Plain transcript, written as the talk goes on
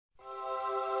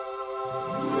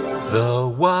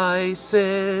Weiss's.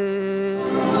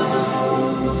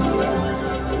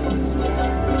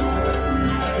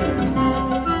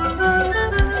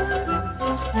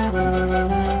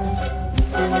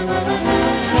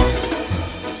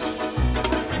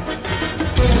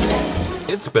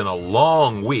 It's been a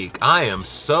long week. I am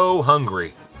so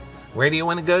hungry. Where do you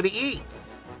want to go to eat?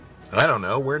 I don't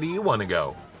know. Where do you want to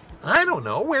go? I don't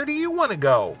know. Where do you want to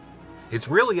go? It's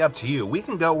really up to you. We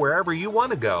can go wherever you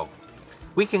want to go.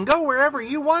 We can go wherever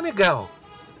you want to go.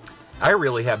 I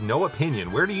really have no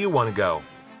opinion. Where do you want to go?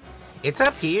 It's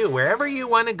up to you. Wherever you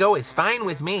want to go is fine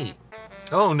with me.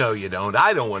 Oh, no, you don't.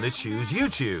 I don't want to choose. You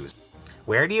choose.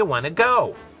 Where do you want to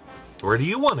go? Where do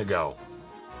you want to go?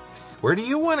 Where do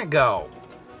you want to go?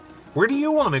 Where do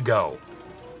you want to go?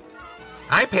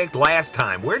 I picked last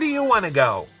time. Where do you want to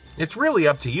go? It's really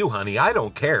up to you, honey. I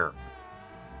don't care.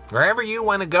 Wherever you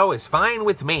want to go is fine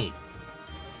with me.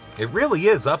 It really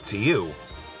is up to you.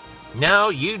 No,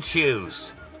 you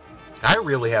choose. I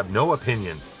really have no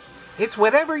opinion. It's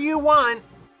whatever you want.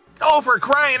 Oh, for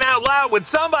crying out loud, would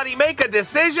somebody make a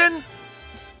decision?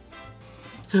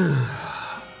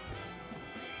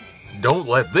 Don't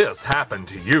let this happen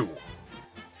to you.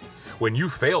 When you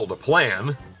fail to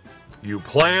plan, you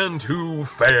plan to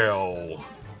fail.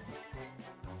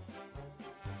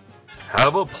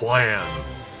 Have a plan.